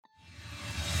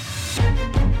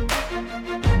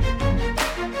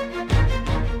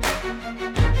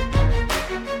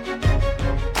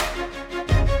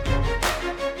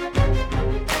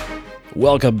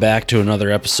Welcome back to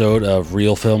another episode of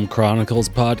Real Film Chronicles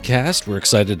podcast. We're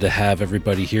excited to have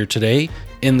everybody here today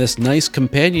in this nice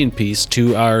companion piece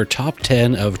to our top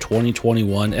 10 of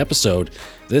 2021 episode.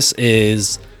 This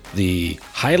is the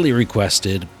highly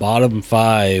requested bottom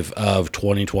 5 of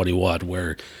 2021,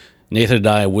 where Nathan and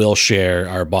I will share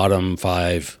our bottom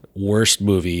 5 worst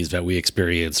movies that we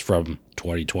experienced from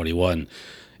 2021.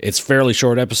 It's a fairly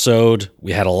short episode.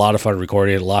 We had a lot of fun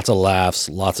recording it, lots of laughs,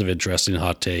 lots of interesting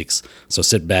hot takes. So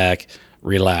sit back,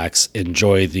 relax,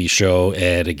 enjoy the show,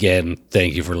 and again,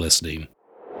 thank you for listening.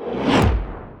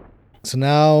 So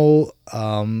now,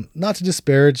 not to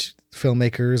disparage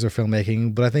filmmakers or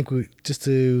filmmaking, but I think it's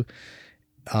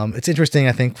interesting,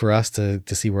 I think, for us to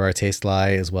see where our tastes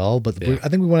lie as well. But I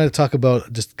think we wanted to talk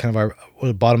about just kind of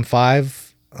our bottom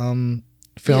 5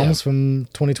 films from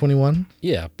 2021.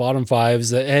 Yeah, bottom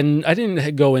 5s. And I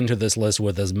didn't go into this list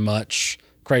with as much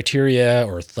criteria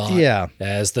or thought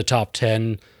as the top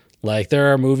 10. Like,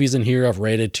 there are movies in here I've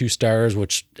rated 2 stars,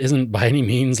 which isn't by any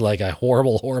means like a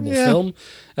horrible film,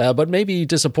 but maybe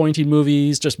disappointing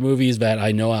movies, just movies that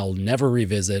I know I'll never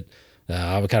revisit.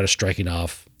 I'm kind of striking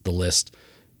off the list.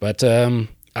 But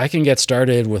I can get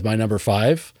started with my number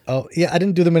 5. Oh, yeah. I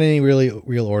didn't do them in any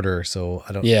real order, so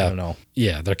I don't know.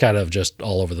 Yeah, they're kind of just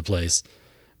all over the place.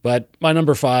 But my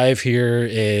number 5 here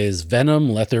is Venom,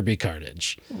 Let There Be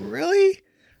Carnage. Really?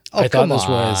 Oh, I thought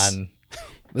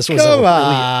this was a really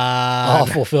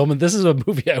awful film, and this is a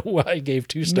movie I gave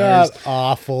 2 stars. Not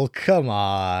awful. Come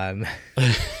on.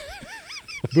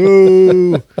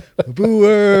 Boo. Boo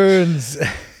earns.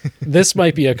 This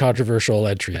might be a controversial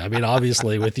entry. I mean,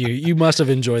 obviously, with you must have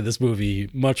enjoyed this movie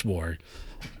much more.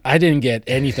 I didn't get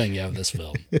anything out of this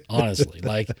film, honestly.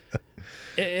 Like,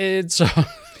 it's well,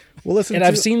 listen.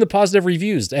 I've seen the positive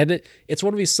reviews, and it's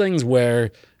one of these things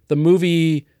where the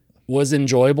movie was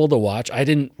enjoyable to watch.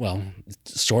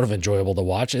 Sort of enjoyable to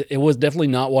watch. It was definitely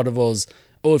not one of those,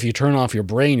 if you turn off your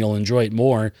brain, you'll enjoy it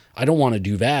more. I don't want to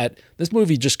do that. This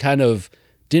movie just kind of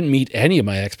didn't meet any of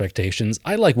my expectations.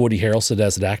 I like Woody Harrelson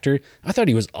as an actor. I thought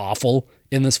he was awful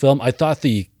in this film. I thought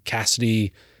the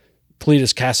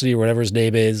Cletus Cassidy, or whatever his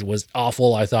name is, was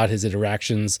awful. I thought his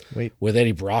interactions with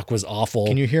Eddie Brock was awful.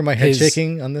 Can you hear my head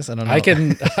shaking on this? I don't know.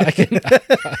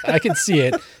 I can see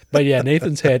it. But yeah,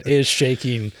 Nathan's head is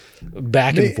shaking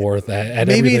back and forth at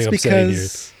everything I'm saying here.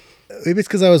 Maybe it's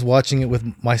because I was watching it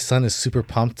with my son is super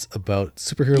pumped about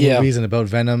superhero movies and about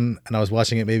Venom, and I was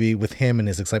watching it maybe with him, and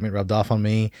his excitement rubbed off on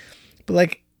me. But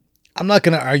like, I'm not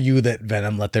going to argue that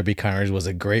Venom: Let There Be Carnage was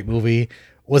a great movie.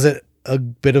 Was it a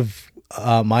bit of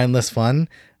mindless fun?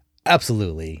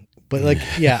 Absolutely. But like,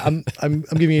 yeah, I'm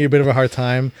giving you a bit of a hard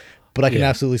time, but I can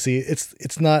absolutely see it's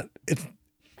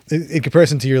in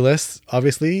comparison to your list,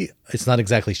 obviously, it's not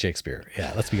exactly Shakespeare.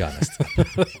 Yeah, let's be honest.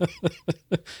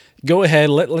 Go ahead.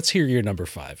 Let's hear your number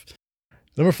 5.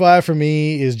 Number 5 for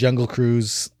me is Jungle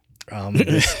Cruise.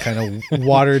 This kind of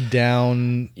watered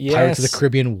down Pirates of the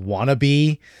Caribbean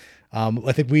wannabe.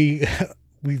 I think we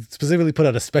specifically put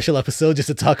out a special episode just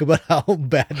to talk about how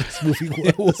bad this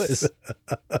movie was.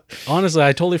 Honestly,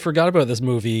 I totally forgot about this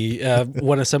movie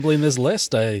when assembling this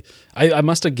list. I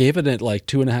must have given it like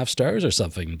 2.5 stars or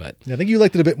something. But I think you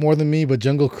liked it a bit more than me. But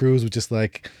Jungle Cruise was just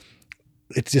like,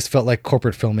 it just felt like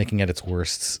corporate filmmaking at its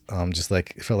worst. Just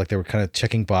like it felt like they were kind of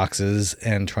checking boxes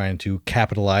and trying to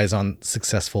capitalize on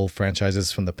successful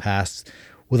franchises from the past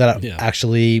without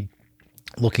actually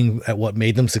looking at what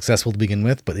made them successful to begin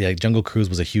with. But yeah, Jungle Cruise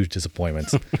was a huge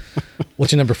disappointment.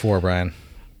 What's your number 4, Brian?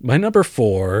 My number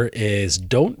 4 is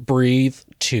Don't Breathe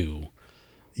 2.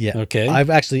 Yeah. Okay. I've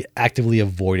actually actively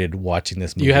avoided watching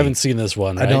this movie. You haven't seen this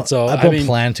one, right? I don't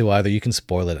plan to either. You can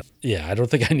spoil it. Yeah, I don't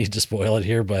think I need to spoil it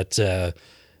here, but this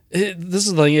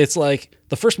is the thing. It's like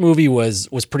the first movie was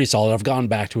pretty solid. I've gone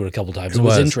back to it a couple times. It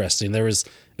was interesting. It was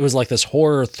like this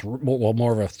horror,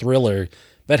 more of a thriller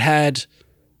that had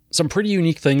some pretty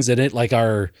unique things in it. Like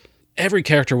every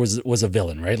character was a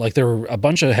villain, right? Like there were a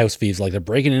bunch of house thieves. Like they're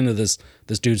breaking into this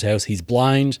dude's house. He's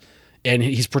blind and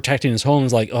he's protecting his home.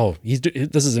 It's like,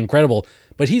 this is incredible.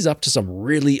 But he's up to some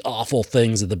really awful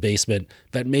things in the basement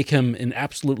that make him an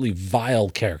absolutely vile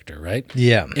character, right?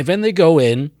 Yeah. And then they go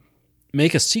in,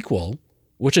 make a sequel,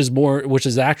 which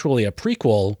is actually a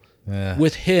prequel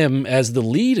with him as the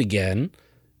lead again.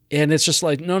 And it's just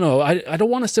like, no, I don't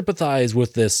want to sympathize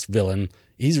with this villain.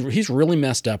 He's really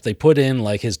messed up. They put in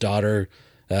like his daughter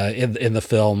in the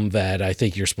film that I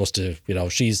think you're supposed to,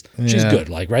 she's good,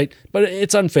 like, right? But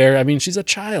it's unfair. I mean, she's a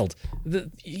child.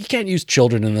 You can't use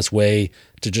children in this way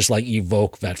to just like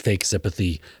evoke that fake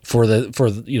sympathy for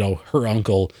her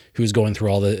uncle who's going through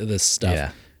all this stuff.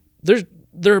 Yeah.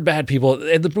 There are bad people,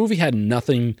 and the movie had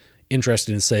nothing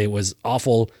interesting to say. It was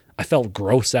awful. I felt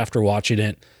gross after watching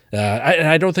it.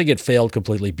 I don't think it failed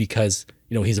completely because,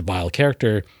 he's a vile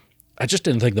character. I just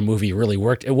didn't think the movie really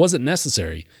worked. It wasn't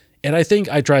necessary. And I think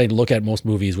I try and look at most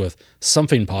movies with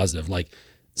something positive. Like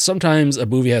sometimes a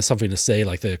movie has something to say,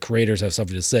 like the creators have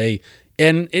something to say,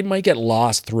 and it might get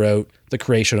lost throughout the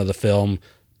creation of the film.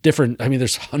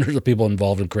 There's hundreds of people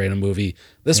involved in creating a movie.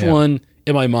 This one,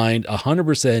 in my mind,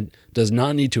 100% does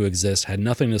not need to exist, had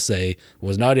nothing to say,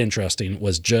 was not interesting,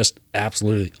 was just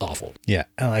absolutely awful. Yeah.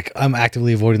 And I'm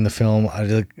actively avoiding the film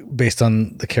based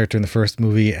on the character in the first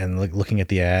movie and looking at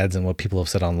the ads and what people have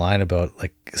said online about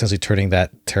essentially turning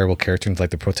that terrible character into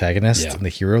the protagonist and the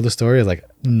hero of the story.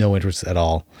 No interest at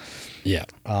all. Yeah.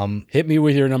 Hit me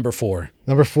with your number 4.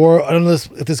 Number 4, I don't know if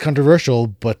this is controversial,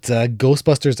 but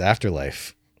Ghostbusters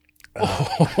Afterlife.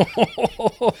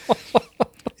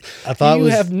 I thought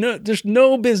there's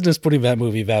no business putting that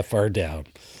movie that far down.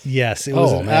 Yes, it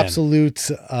was an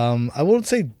absolute, I won't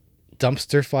say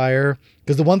dumpster fire,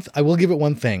 because I will give it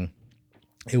one thing.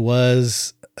 It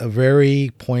was a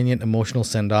very poignant, emotional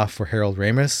send-off for Harold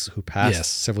Ramis, who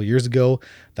passed several years ago.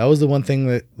 That was the one thing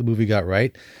that the movie got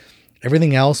right.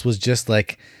 Everything else was just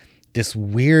this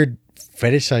weird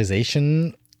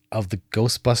fetishization of the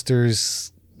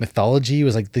Ghostbusters mythology. It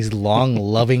was these long,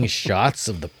 loving shots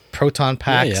of the proton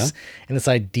packs and this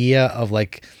idea of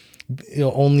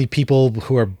only people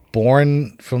who are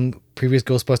born from previous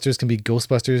Ghostbusters can be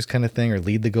Ghostbusters kind of thing, or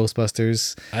lead the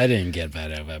Ghostbusters. I didn't get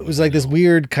that out of it. It was this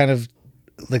weird kind of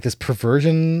this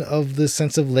perversion of the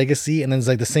sense of legacy, and then it's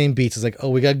the same beats. It's oh,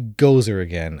 we got Gozer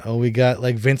again. Oh, we got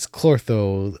Vince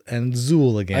Clortho and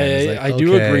Zool again. I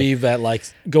do agree that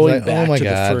going back to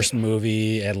the first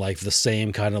movie and the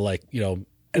same kind of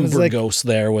Uber Ghost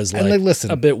there was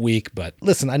a bit weak, but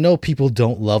listen, I know people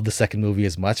don't love the second movie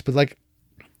as much, but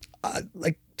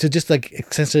to just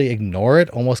essentially ignore it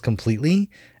almost completely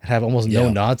and have almost no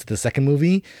nods to the second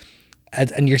movie,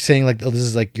 and you're saying oh, this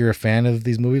is you're a fan of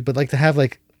these movies, but to have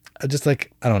just I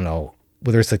don't know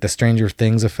whether it's the Stranger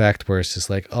Things effect where it's just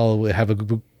oh, we have a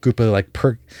group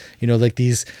of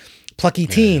these plucky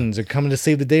teens are coming to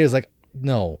save the day. Is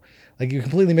no. You're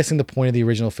completely missing the point of the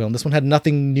original film. This one had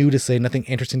nothing new to say, nothing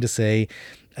interesting to say.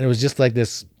 And it was just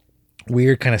this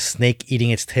weird kind of snake eating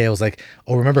its tail. It was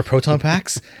oh, remember proton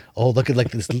packs? Oh, look at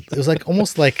this. It was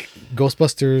almost like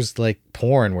Ghostbusters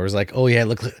porn, where it was oh yeah,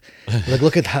 look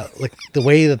at how the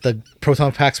way that the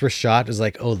proton packs were shot is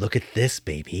oh, look at this,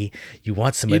 baby. You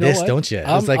want some of this, don't you?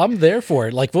 I'm there for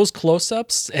it. Those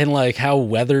close-ups and how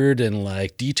weathered and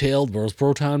detailed those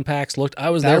proton packs looked. I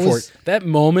was there for it. That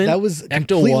moment, that was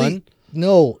Ecto-1.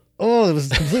 No. Oh, it was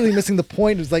completely missing the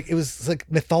point. It was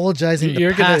mythologizing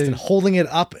the past and holding it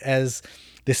up as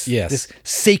this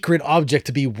sacred object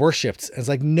to be worshipped. And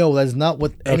it's no, that's not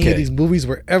what any of these movies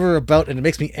were ever about, and it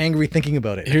makes me angry thinking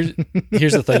about it.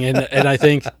 Here's the thing, and I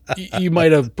think you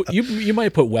might put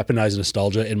weaponized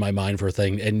nostalgia in my mind for a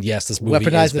thing. And yes, this movie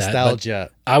weaponized nostalgia.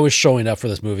 I was showing up for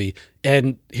this movie,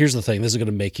 and here's the thing: this is going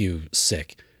to make you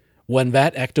sick. When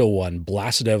that Ecto-1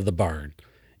 blasted out of the barn,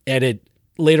 and it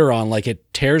later on,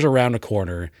 it tears around a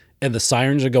corner and the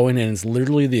sirens are going and it's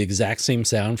literally the exact same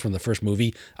sound from the first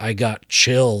movie, I got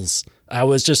chills. I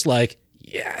was just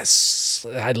yes,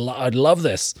 I'd love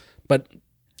this. But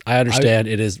I understand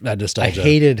it is that nostalgia. I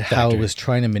hated factor. how it was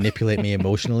trying to manipulate me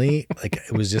emotionally.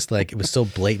 It was just it was so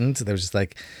blatant. There was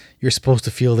just you're supposed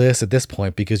to feel this at this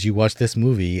point because you watched this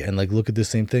movie and look at the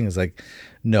same thing. It's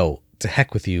no, to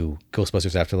heck with you,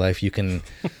 Ghostbusters Afterlife. You can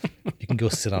go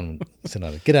sit on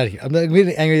it. Get out of here. I'm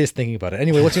really angry just thinking about it.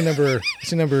 Anyway, what's your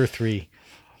number 3?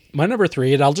 My number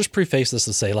 3, and I'll just preface this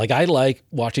to say, I like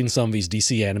watching some of these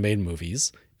DC animated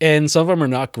movies, and some of them are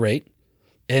not great,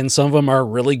 and some of them are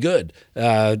really good.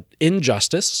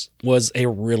 Injustice was a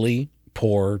really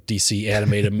poor DC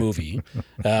animated movie.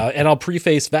 And I'll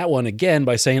preface that one again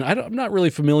by saying I'm not really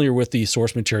familiar with the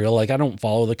source material. I don't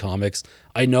follow the comics.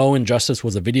 I know Injustice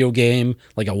was a video game,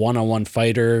 a one-on-one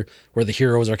fighter where the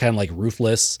heroes are kind of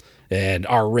ruthless and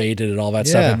R-rated and all that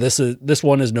stuff. And this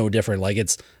one is no different.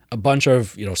 It's a bunch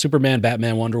of, Superman,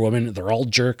 Batman, Wonder Woman. They're all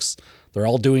jerks. They're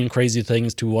all doing crazy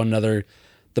things to one another.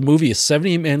 The movie is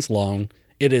 70 minutes long.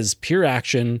 It is pure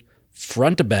action,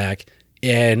 front to back.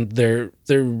 And there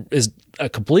is a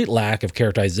complete lack of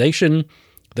characterization.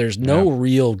 There's no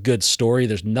real good story.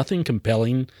 There's nothing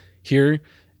compelling here.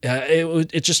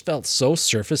 It just felt so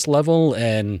surface level,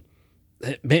 and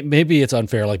maybe it's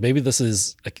unfair. Maybe this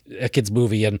is a kid's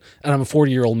movie, and I'm a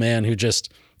 40-year-old man who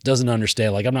just doesn't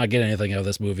understand. I'm not getting anything out of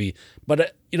this movie.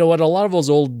 But you know what? A lot of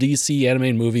those old DC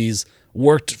animated movies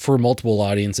worked for multiple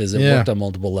audiences. It worked on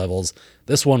multiple levels.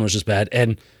 This one was just bad.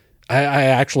 And I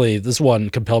actually, this one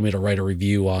compelled me to write a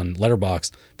review on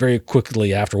Letterboxd very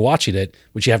quickly after watching it,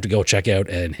 which you have to go check out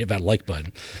and hit that like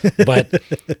button. But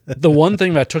the one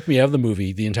thing that took me out of the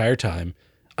movie the entire time,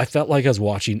 I felt like I was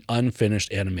watching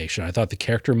unfinished animation. I thought the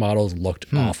character models looked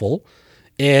awful.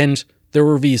 And there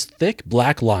were these thick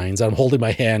black lines. I'm holding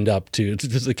my hand up to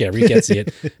the camera. You can't see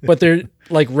it. But they're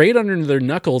like right under their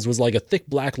knuckles was like a thick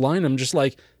black line. I'm just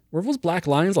like, were those black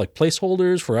lines like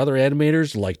placeholders for other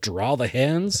animators to like draw the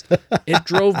hands? It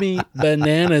drove me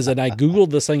bananas. And I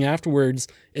Googled this thing afterwards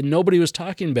and nobody was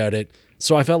talking about it.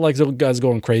 So I felt like I was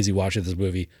going crazy watching this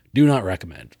movie. Do not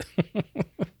recommend.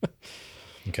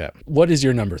 Okay. What is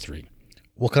your number 3?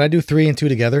 Well, can I do 3 and 2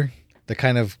 together? They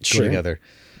kind of go together.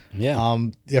 Yeah.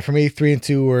 Yeah, for me, 3 and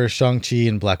 2 were Shang-Chi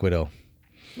and Black Widow.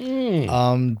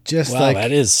 Just wow, like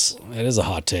that is a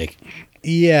hot take.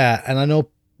 Yeah, and I know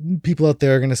people out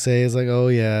there are gonna say it's like, oh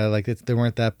yeah, like they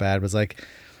weren't that bad. But it's like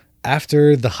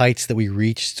after the heights that we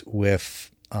reached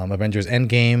with Avengers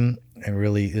Endgame, and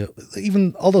really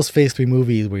even all those Phase 3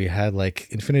 movies where you had like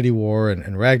Infinity War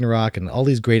and Ragnarok and all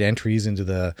these great entries into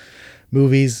the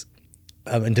movies,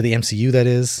 into the MCU that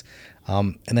is,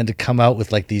 and then to come out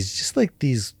with like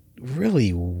these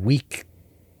really weak,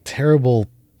 terrible,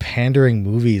 pandering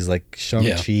movies like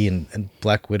Shang-Chi and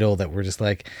Black Widow that were just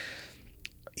like,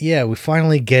 yeah, we're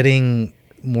finally getting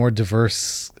more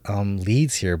diverse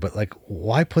leads here, but like,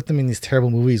 why put them in these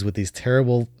terrible movies with these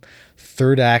terrible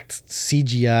third act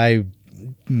CGI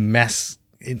mess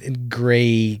in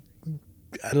gray?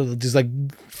 I don't know, just like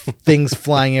things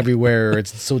flying everywhere.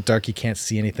 It's so dark you can't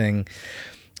see anything.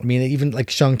 I mean, even like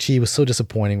Shang-Chi was so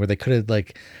disappointing, where they could have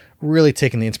like really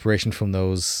taken the inspiration from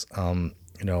those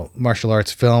martial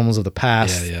arts films of the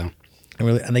past. Yeah.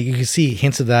 And you can see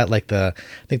hints of that, like I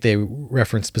think they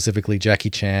referenced specifically Jackie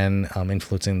Chan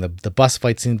influencing the bus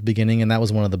fight scene at the beginning, and that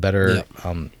was one of the better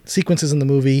sequences in the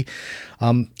movie.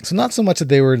 So not so much that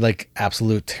they were like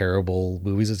absolute terrible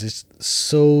movies, it's just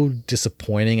so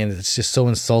disappointing, and it's just so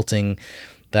insulting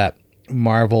that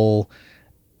Marvel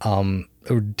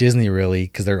or Disney, really,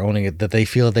 because they're owning it, that they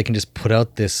feel that they can just put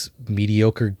out this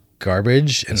mediocre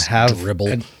garbage and have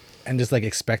dribble. And just like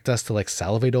expect us to like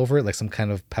salivate over it, like some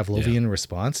kind of Pavlovian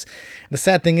response. And the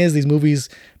sad thing is, these movies,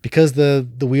 because the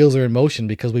wheels are in motion,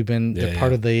 because they're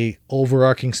part of the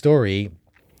overarching story,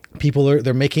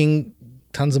 they're making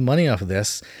tons of money off of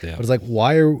this. But it's like,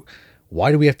 why do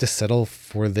we have to settle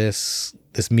for this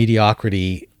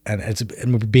mediocrity?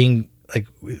 And we're being like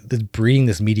breeding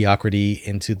this mediocrity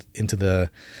into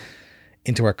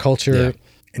our culture.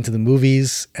 Into the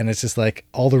movies, and it's just like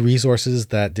all the resources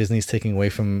that Disney's taking away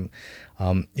from,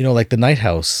 like the Night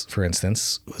House, for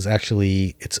instance,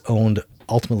 it's owned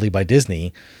ultimately by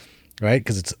Disney, right?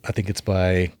 Because I think it's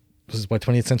by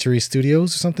 20th Century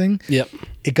Studios or something. Yep.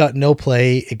 It got no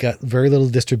play. It got very little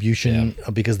distribution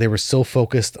because they were so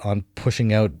focused on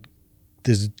pushing out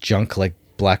this junk like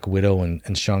Black Widow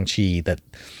and Shang-Chi that,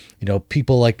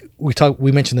 people like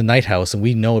we mentioned the Night House, and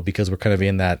we know it because we're kind of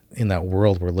in that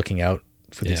world. We're looking out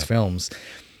for these films.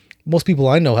 Most people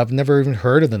I know have never even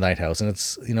heard of the Night House, and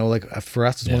it's like for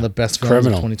us it's one of the best films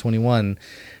of 2021.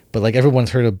 But like everyone's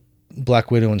heard of Black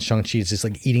Widow and Shang-Chi. It's just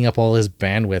like eating up all his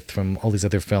bandwidth from all these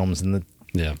other films, and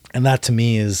that to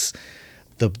me is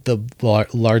the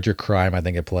larger crime I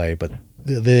think at play. But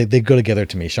they go together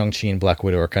to me. Shang-Chi and Black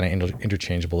Widow are kind of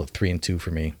interchangeable at 3 and 2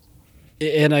 for me.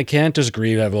 And I can't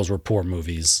disagree that those were poor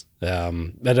movies.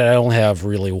 But I only have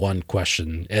really one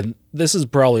question, and this is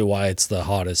probably why it's the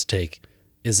hottest take,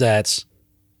 is that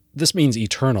this means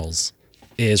Eternals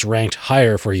is ranked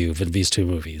higher for you than these two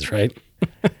movies, right?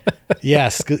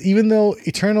 Yes, 'cause even though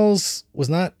Eternals was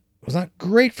not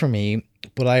great for me,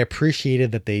 but I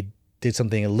appreciated that they did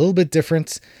something a little bit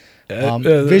different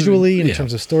visually in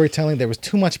terms of storytelling. There was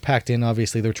too much packed in.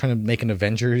 Obviously, they were trying to make an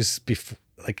Avengers before,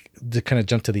 like to kind of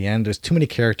jump to the end. There's too many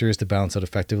characters to balance out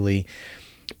effectively.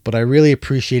 But I really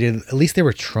appreciated, at least they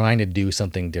were trying to do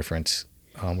something different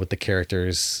with the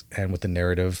characters and with the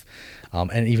narrative,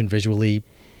 and even visually.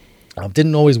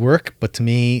 Didn't always work, but to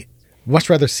me, much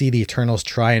rather see the Eternals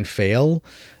try and fail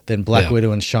than Black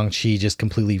Widow and Shang-Chi just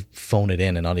completely phone it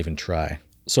in and not even try.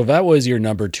 So that was your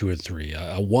number 2 and 3,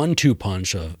 a 1-2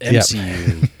 punch of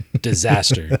MCU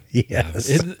disaster.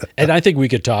 Yes. And I think we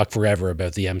could talk forever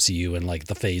about the MCU and like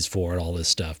the Phase 4 and all this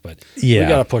stuff, but we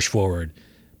got to push forward.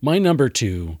 My number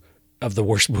 2 of the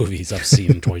worst movies I've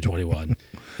seen in 2021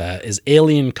 is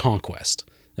Alien Conquest.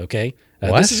 Okay.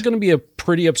 This is going to be a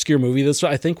pretty obscure movie. This,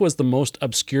 I think, was the most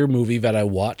obscure movie that I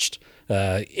watched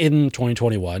in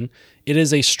 2021. It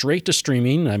is a straight to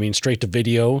streaming. I mean, straight to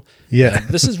video. Yeah.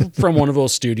 This is from one of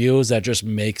those studios that just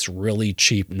makes really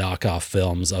cheap knockoff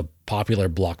films of popular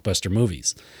blockbuster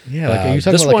movies. Yeah. Like, are you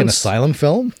talking about like an Asylum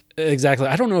film? Exactly.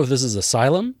 I don't know if this is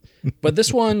Asylum, but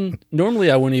this one,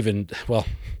 normally I wouldn't even, well,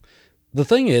 the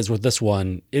thing is with this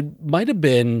one, it might have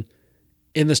been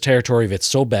in this territory of it's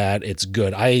so bad, it's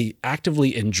good. I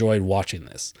actively enjoyed watching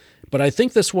this. But I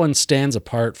think this one stands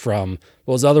apart from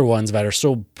those other ones that are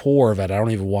so poor that I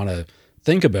don't even want to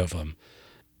think about them.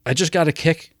 I just got a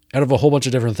kick out of a whole bunch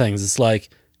of different things. It's like,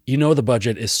 the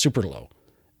budget is super low.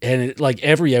 And like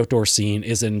every outdoor scene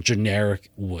is in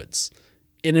generic woods.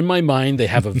 And in my mind, they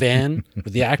have a van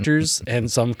with the actors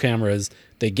and some cameras.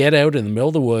 They get out in the middle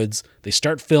of the woods. They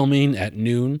start filming at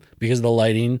noon because of the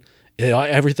lighting.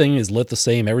 Everything is lit the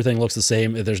same. Everything looks the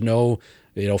same. There's no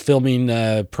filming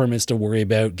permits to worry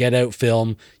about. Get out,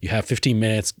 film. You have 15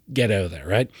 minutes. Get out of there,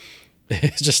 right?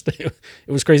 It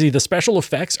was crazy. The special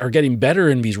effects are getting better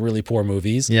in these really poor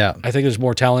movies. Yeah. I think there's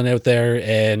more talent out there.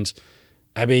 And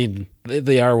I mean,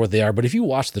 they are what they are. But if you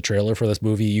watch the trailer for this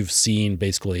movie, you've seen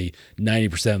basically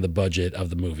 90% of the budget of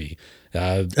the movie.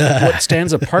 What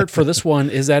stands apart for this one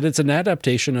is that it's an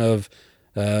adaptation of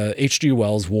H.G.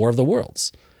 Wells' War of the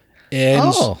Worlds.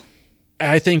 And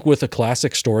I think with a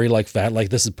classic story like that, like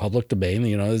this is public domain,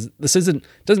 this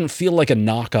doesn't feel like a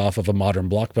knockoff of a modern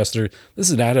blockbuster. This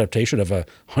is an adaptation of a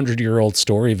 100-year-old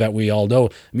story that we all know. I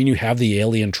mean, you have the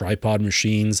alien tripod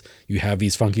machines, you have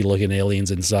these funky looking aliens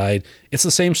inside. It's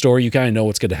the same story. You kind of know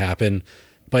what's going to happen,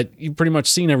 but you've pretty much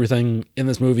seen everything in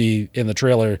this movie in the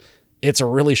trailer. It's a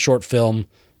really short film.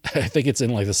 I think it's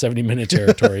in like the 70-minute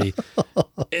territory.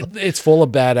 It's full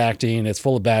of bad acting. It's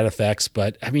full of bad effects,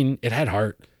 but I mean, it had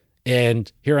heart.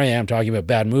 And here I am talking about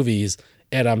bad movies,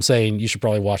 and I'm saying you should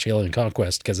probably watch Alien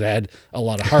Conquest because it had a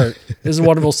lot of heart. This is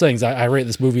one of those things. I rate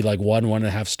this movie like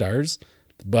 1.5 stars,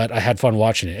 but I had fun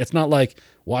watching it. It's not like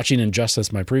watching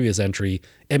Injustice, my previous entry,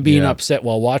 and being upset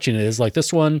while watching it. It's like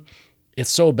this one, it's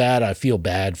so bad I feel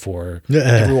bad for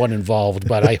everyone involved,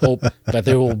 but I hope that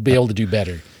they will be able to do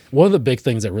better. One of the big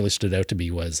things that really stood out to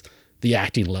me was the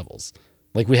acting levels.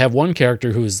 Like we have one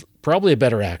character who's probably a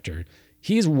better actor.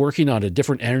 He's working on a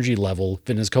different energy level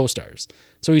than his co-stars.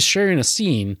 So he's sharing a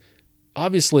scene.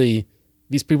 Obviously,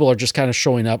 these people are just kind of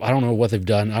showing up. I don't know what they've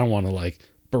done. I don't want to like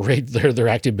berate their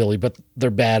acting ability, but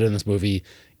they're bad in this movie.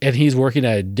 And he's working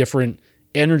at a different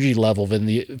energy level than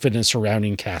his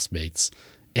surrounding castmates.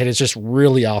 And it's just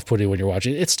really off-putting when you're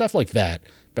watching. It's stuff like that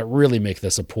really make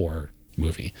this a poor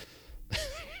movie.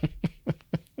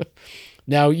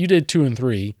 Now, you did 2 and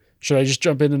 3. Should I just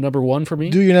jump into number 1 for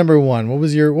me? Do your number 1. What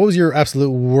was your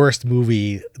absolute worst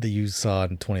movie that you saw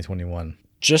in 2021?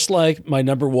 Just like my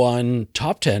number 1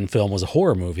 top 10 film was a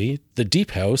horror movie, The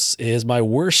Deep House is my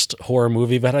worst horror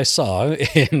movie that I saw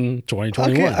in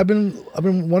 2021. Okay, I've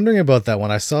been wondering about that one.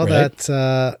 I saw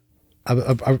that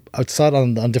I saw it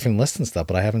on different lists and stuff,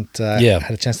 but I haven't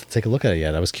had a chance to take a look at it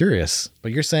yet. I was curious,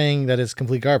 but you're saying that it's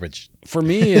complete garbage. For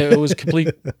me, it was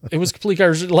complete. It was complete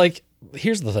garbage. Like,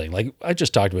 here's the thing. Like, I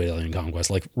just talked about Alien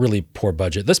Conquest. Like, really poor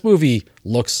budget. This movie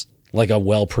looks like a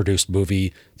well-produced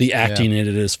movie. The acting in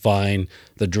it is fine.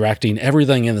 The directing,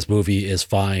 everything in this movie is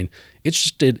fine. It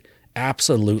just did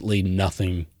absolutely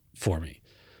nothing for me.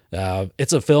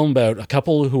 It's a film about a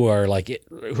couple who are like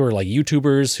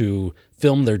YouTubers who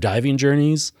film their diving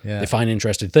journeys. Yeah. They find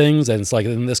interesting things, and it's like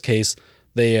in this case,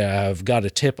 they have got a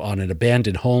tip on an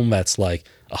abandoned home that's like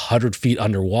 100 feet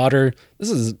underwater. This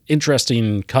is an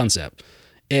interesting concept,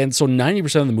 and so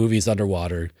 90% of the movie is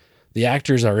underwater. The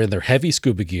actors are in their heavy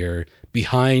scuba gear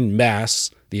behind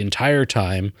masts the entire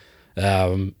time,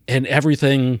 and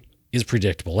everything is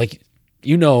predictable. Like,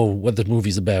 you know what the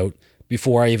movie's about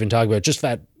before I even talk about just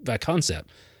that concept.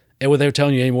 And without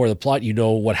telling you any more of the plot, you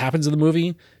know what happens in the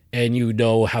movie and you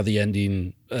know how the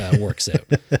ending works out.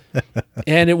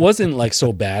 And it wasn't like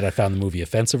so bad I found the movie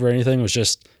offensive or anything. It was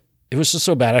just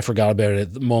so bad I forgot about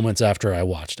it the moments after I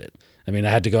watched it. I mean, I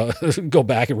had to go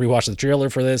back and rewatch the trailer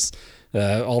for this,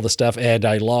 all the stuff, and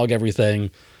I log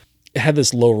everything. It had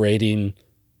this low rating,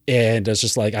 and it's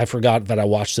just like I forgot that I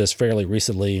watched this fairly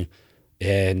recently.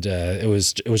 And it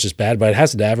was just bad, but it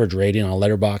has an average rating on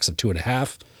Letterboxd of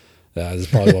 2.5. This is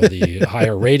probably one of the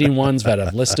higher rating ones that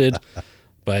I've listed,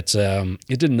 but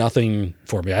it did nothing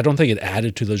for me. I don't think it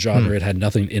added to the genre. It had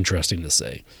nothing interesting to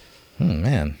say.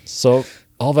 Man. So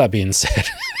all that being said,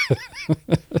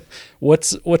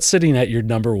 what's sitting at your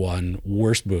number 1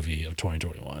 worst movie of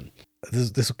 2021?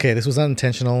 This was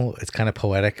unintentional. It's kind of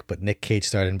poetic, but Nick Cage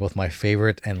starred in both my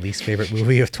favorite and least favorite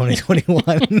movie of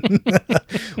 2021,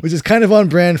 which is kind of on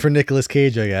brand for Nicolas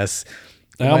Cage, I guess.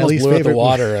 I almost blew out the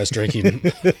water I was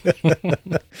drinking.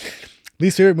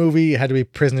 Least favorite movie had to be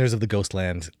Prisoners of the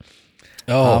Ghostland.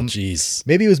 Oh, jeez.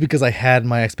 Maybe it was because I had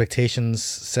my expectations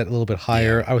set a little bit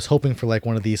higher. Yeah. I was hoping for like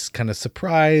one of these kind of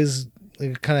surprise,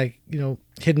 kind of,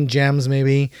 hidden gems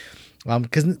maybe.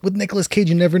 Because with Nicolas Cage,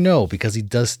 you never know, because he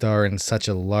does star in such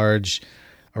a large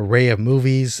array of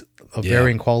movies of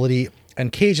varying quality.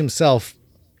 And Cage himself,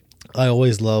 I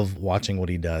always love watching what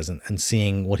he does and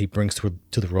seeing what he brings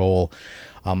to the role.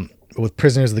 With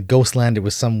Prisoners of the Ghostland, it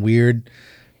was some weird,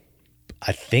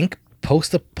 I think,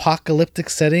 post-apocalyptic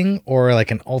setting or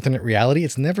like an alternate reality.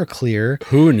 It's never clear.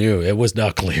 Who knew? It was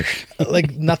not clear.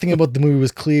 Like nothing about the movie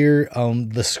was clear.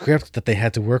 The script that they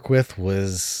had to work with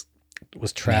was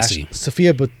trash. Messy.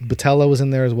 Sophia Butella was in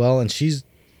there as well, and she's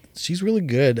really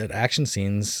good at action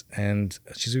scenes, and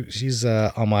she's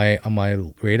on my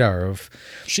radar of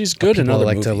She's good in other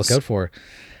movies. To look out for.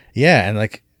 Yeah, and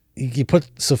like you put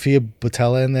Sophia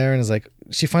Butella in there, and it's like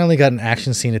she finally got an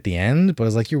action scene at the end, but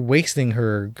it's like you're wasting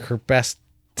her best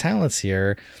talents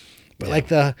here. But like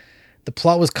the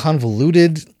plot was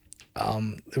convoluted.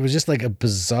 It was just like a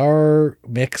bizarre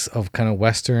mix of kind of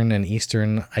Western and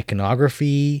Eastern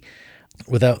iconography.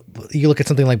 Without, you look at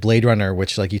something like Blade Runner,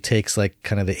 which like you takes like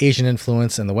kind of the Asian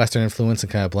influence and the Western influence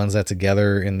and kind of blends that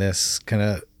together in this kind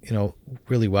of,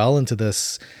 really well into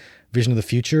this vision of the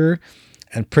future.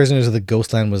 And Prisoners of the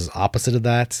Ghostland was opposite of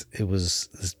that. It was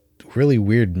this really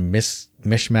weird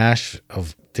mishmash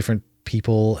of different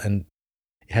people, and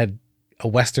it had a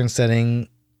Western setting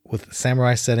with a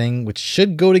samurai setting, which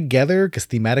should go together because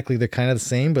thematically they're kind of the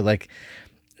same, but like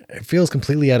it feels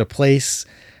completely out of place.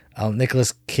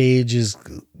 Nicolas Cage is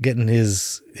getting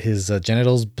his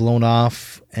genitals blown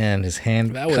off and his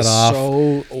hand cut off. That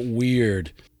was so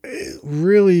weird.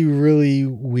 Really, really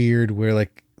weird, where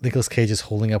like Nicolas Cage is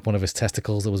holding up one of his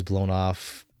testicles that was blown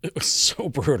off. It was so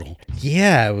brutal.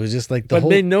 Yeah, it was just like But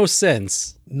made no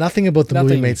sense. Nothing about the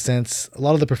movie made sense. A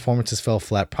lot of the performances fell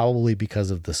flat, probably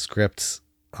because of the script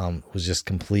was just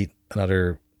complete and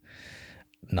utter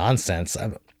nonsense.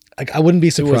 I wouldn't be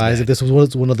surprised if this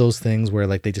was one of those things where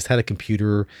like they just had a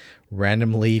computer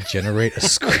randomly generate a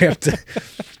script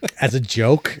as a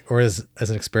joke or as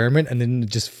an experiment and then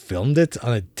just filmed it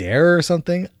on a dare or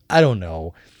something. I don't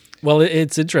know. Well,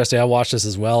 it's interesting. I watched this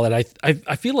as well, and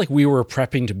I feel like we were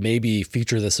prepping to maybe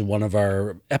feature this in one of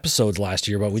our episodes last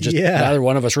year, but we just neither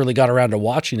one of us really got around to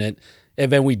watching it.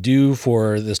 And then we do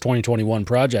for this 2021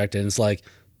 project, and it's like,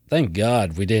 thank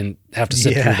God we didn't have to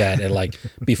sit through that and like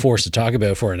be forced to talk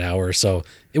about it for an hour. So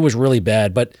it was really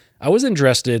bad. But I was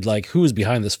interested, like, who was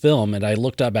behind this film, and I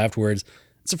looked up afterwards.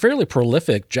 It's a fairly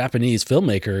prolific Japanese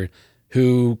filmmaker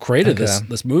who created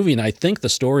this movie, and I think the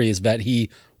story is that he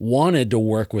wanted to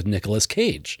work with Nicolas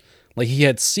Cage. Like he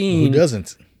had seen... Who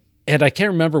doesn't? And I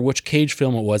can't remember which Cage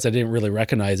film it was. I didn't really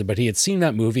recognize it, but he had seen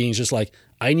that movie, and he's just like,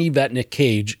 I need that Nick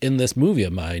Cage in this movie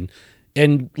of mine.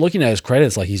 And looking at his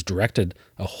credits, like he's directed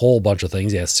a whole bunch of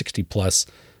things. He has 60 plus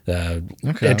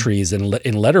entries in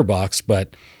Letterboxd,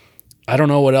 but I don't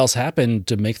know what else happened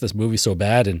to make this movie so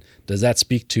bad. And does that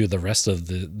speak to the rest of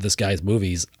this guy's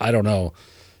movies? I don't know.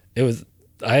 It was,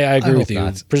 I agree with you.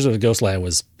 Prisoners of the Ghostland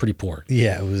was pretty poor.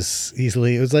 Yeah, it was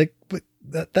easily, it was like, but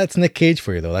that's Nick Cage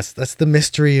for you though. That's the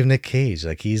mystery of Nick Cage.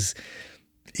 Like he's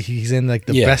in like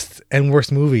the best and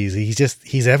worst movies.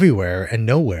 He's everywhere and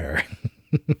nowhere.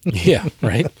 Yeah,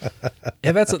 right.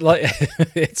 And that's like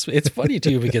it's funny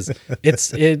too because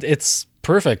it's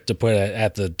perfect to put it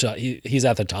at the top. He's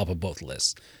at the top of both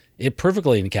lists. It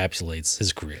perfectly encapsulates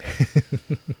his career.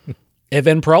 And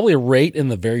then probably right in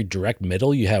the very direct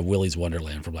middle, you have Willy's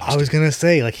Wonderland from last year. I was gonna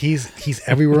say, like he's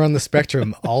everywhere on the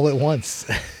spectrum all at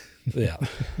once. Yeah.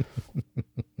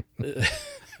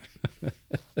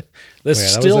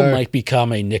 This still might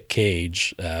become a Nick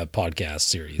Cage podcast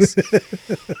series.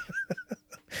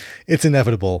 It's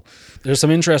inevitable. There's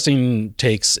some interesting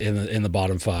takes in the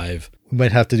bottom five. We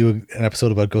might have to do an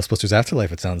episode about Ghostbusters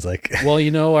Afterlife, it sounds like.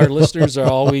 Well, our listeners are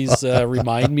always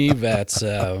remind me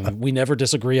that we never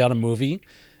disagree on a movie.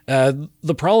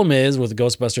 The problem is with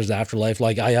Ghostbusters Afterlife,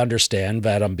 like I understand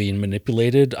that I'm being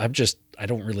manipulated. I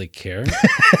don't really care.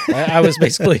 I was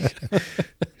basically,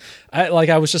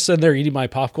 I was just sitting there eating my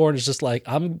popcorn. It's just like,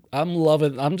 I'm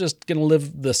just going to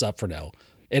live this up for now.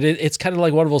 And it's kind of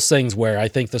like one of those things where I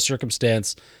think the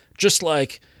circumstance, just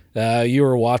like you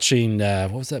were watching,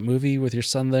 what was that movie with your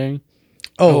son there?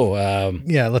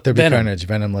 Yeah, Let There Be Carnage.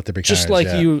 Venom, Let There Be Carnage.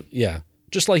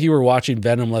 Just like you were watching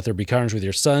Venom, Let There Be Carnage with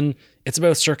your son. It's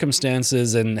about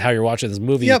circumstances and how you're watching this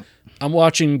movie. Yep. I'm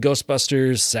watching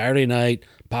Ghostbusters Saturday night,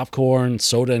 popcorn,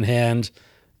 soda in hand,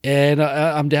 and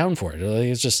I'm down for it.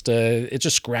 It's just it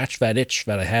just scratched that itch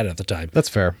that I had at the time. That's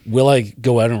fair. Will I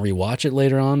go out and rewatch it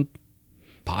later on?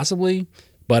 Possibly,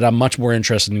 but I'm much more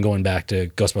interested in going back to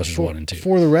Ghostbusters 1 and 2.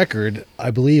 For the record,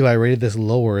 I believe I rated this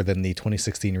lower than the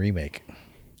 2016 remake.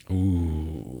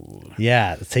 Ooh.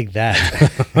 Yeah, let's take that.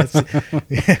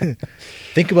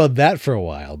 Think about that for a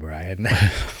while, Brian.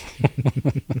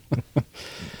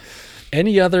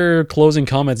 Any other closing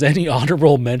comments? Any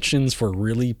honorable mentions for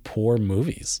really poor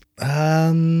movies?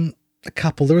 A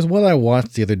couple. There was one I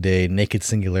watched the other day, Naked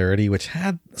Singularity, which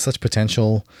had such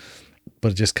potential,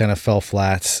 but it just kind of fell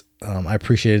flat. I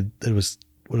appreciated it was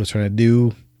what it was trying to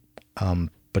do,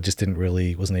 but just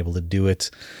wasn't able to do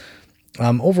it.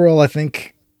 Overall, I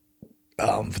think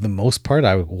for the most part,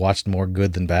 I watched more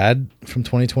good than bad from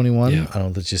 2021. Yeah. I don't know,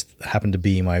 that just happened to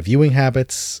be my viewing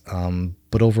habits.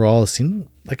 But overall, it seemed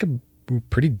like a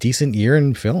pretty decent year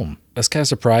in film. I was kind of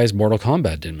surprised Mortal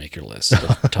Kombat didn't make your list.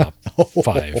 The top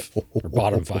 5 or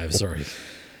bottom 5, sorry.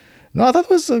 No, I thought it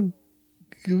was a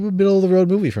middle of the road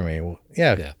movie for me.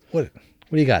 Yeah. What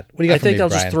do you got? What do you got? I think I'll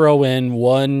Brian? just throw in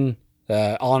one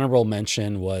honorable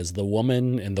mention was The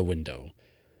Woman in the Window,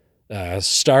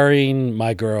 starring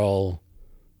my girl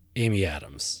Amy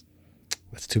Adams.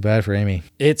 That's too bad for Amy.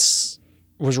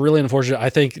 Was really unfortunate. I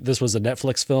think this was a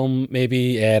Netflix film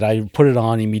maybe, and I put it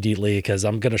on immediately because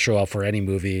I'm going to show up for any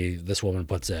movie this woman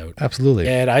puts out. Absolutely.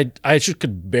 And I just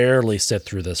could barely sit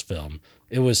through this film.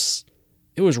 It was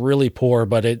really poor,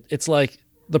 but it's like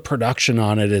the production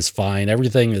on it is fine.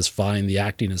 Everything is fine. The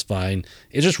acting is fine.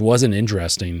 It just wasn't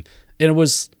interesting. And it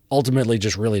was ultimately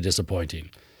just really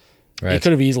disappointing. Right. It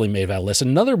could have easily made that list.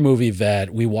 Another movie that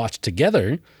we watched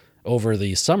together over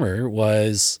the summer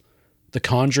was The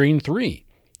Conjuring 3.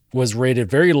 Was rated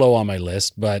very low on my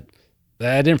list, but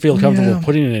I didn't feel comfortable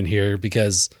putting it in here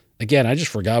because, again, I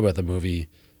just forgot about the movie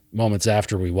moments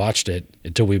after we watched it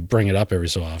until we bring it up every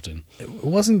so often. It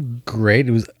wasn't great.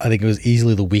 I think it was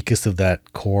easily the weakest of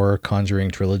that core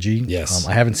Conjuring trilogy. Yes.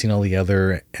 I haven't seen all the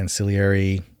other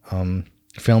ancillary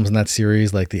films in that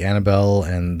series, like the Annabelle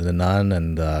and the Nun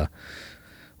and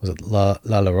was it La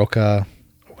Roca,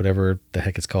 or whatever the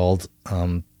heck it's called.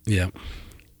 Yeah.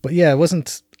 But yeah, it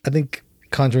wasn't, I think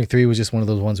Conjuring 3 was just one of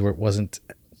those ones where it was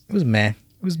meh. It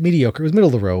was mediocre. It was middle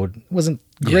of the road. It wasn't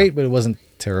great, but it wasn't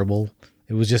terrible.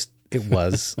 It was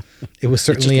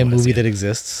certainly a movie that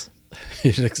exists.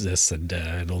 It exists, and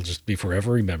it'll just be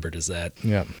forever remembered as that.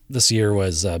 Yeah. This year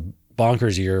was a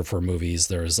bonkers year for movies.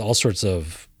 There's all sorts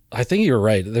of, I think you're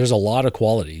right. There's a lot of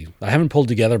quality. I haven't pulled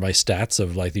together my stats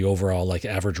of like the overall like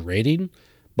average rating,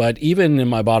 but even in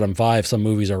my bottom 5, some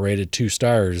movies are rated 2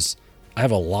 stars. I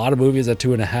have a lot of movies at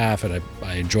 2.5, and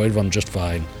I enjoyed them just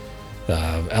fine.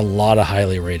 A lot of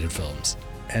highly rated films.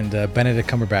 And Benedict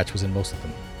Cumberbatch was in most of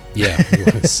them. Yeah,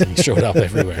 he showed up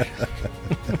everywhere.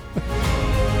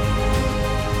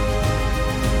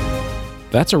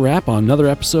 That's a wrap on another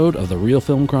episode of the Real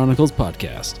Film Chronicles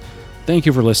podcast. Thank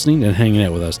you for listening and hanging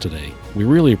out with us today. We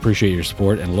really appreciate your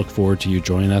support and look forward to you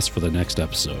joining us for the next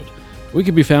episode. We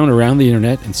can be found around the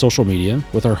internet and social media,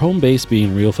 with our home base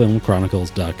being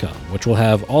realfilmchronicles.com, which will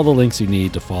have all the links you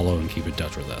need to follow and keep in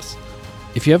touch with us.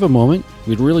 If you have a moment,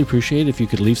 we'd really appreciate if you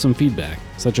could leave some feedback,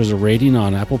 such as a rating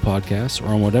on Apple Podcasts or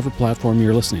on whatever platform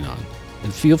you're listening on.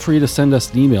 And feel free to send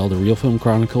us an email to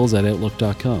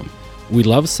realfilmchronicles@outlook.com. We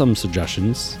love some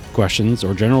suggestions, questions,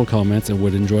 or general comments and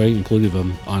would enjoy including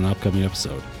them on an upcoming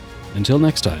episode. Until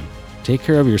next time, take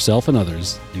care of yourself and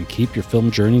others, and keep your film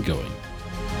journey going.